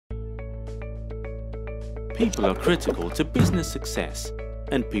People are critical to business success,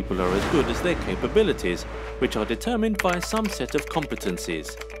 and people are as good as their capabilities, which are determined by some set of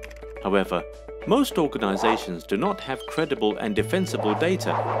competencies. However, most organizations do not have credible and defensible data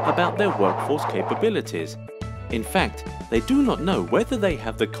about their workforce capabilities. In fact, they do not know whether they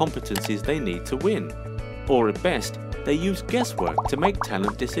have the competencies they need to win. Or at best, they use guesswork to make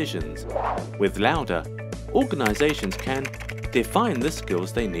talent decisions. With Laudah, organizations can define the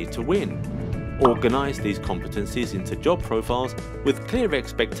skills they need to win, organize these competencies into job profiles with clear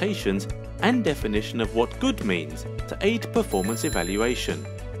expectations and definition of what good means to aid performance evaluation,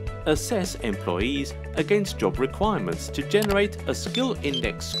 assess employees against job requirements to generate a Skill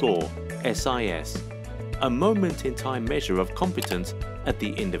Index Score (SIS), a moment-in-time measure of competence at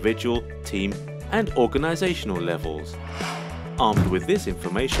the individual, team, and organizational levels. Armed with this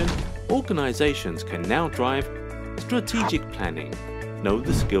information, organizations can now drive strategic planning, know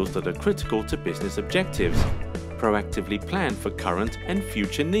the skills that are critical to business objectives, proactively plan for current and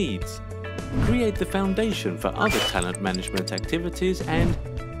future needs, create the foundation for other talent management activities, and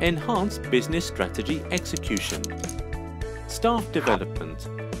enhance business strategy execution. Staff development.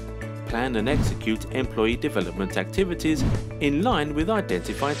 Plan and execute employee development activities in line with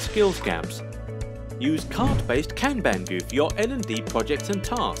identified skills gaps. Use card-based Kanban view for your L&D projects and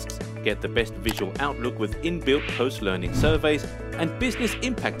tasks. Get the best visual outlook with inbuilt post-learning surveys and business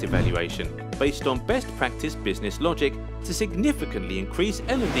impact evaluation based on best practice business logic to significantly increase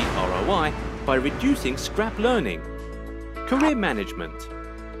L&D ROI by reducing scrap learning. Career management.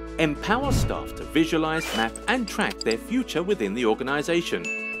 Empower staff to visualize, map and track their future within the organization.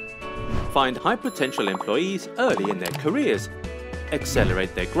 Find high potential employees early in their careers,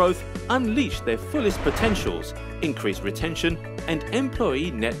 accelerate their growth, unleash their fullest potentials, increase retention and Employee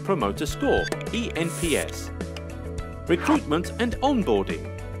Net Promoter Score (eNPS). Recruitment and onboarding.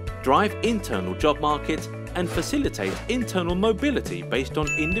 Drive internal job markets and facilitate internal mobility based on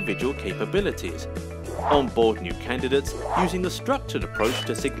individual capabilities. Onboard new candidates using a structured approach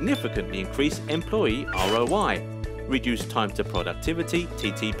to significantly increase employee ROI, reduce time to productivity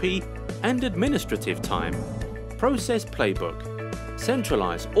 (TTP) and administrative time. Process playbook.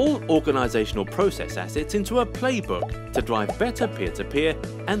 Centralize all organizational process assets into a playbook to drive better peer-to-peer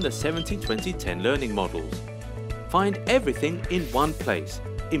and the 70-20-10 learning models. Find everything in one place,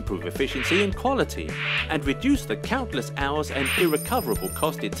 improve efficiency and quality, and reduce the countless hours and irrecoverable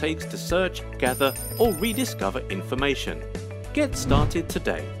cost it takes to search, gather, or rediscover information. Get started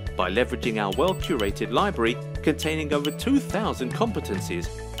today by leveraging our well-curated library containing over 2,000 competencies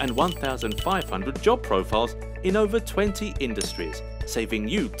and 1,500 job profiles in over 20 industries, saving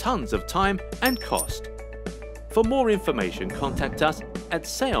you tons of time and cost. For more information, contact us at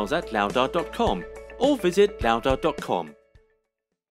sales@laudah.com or visit laudah.com.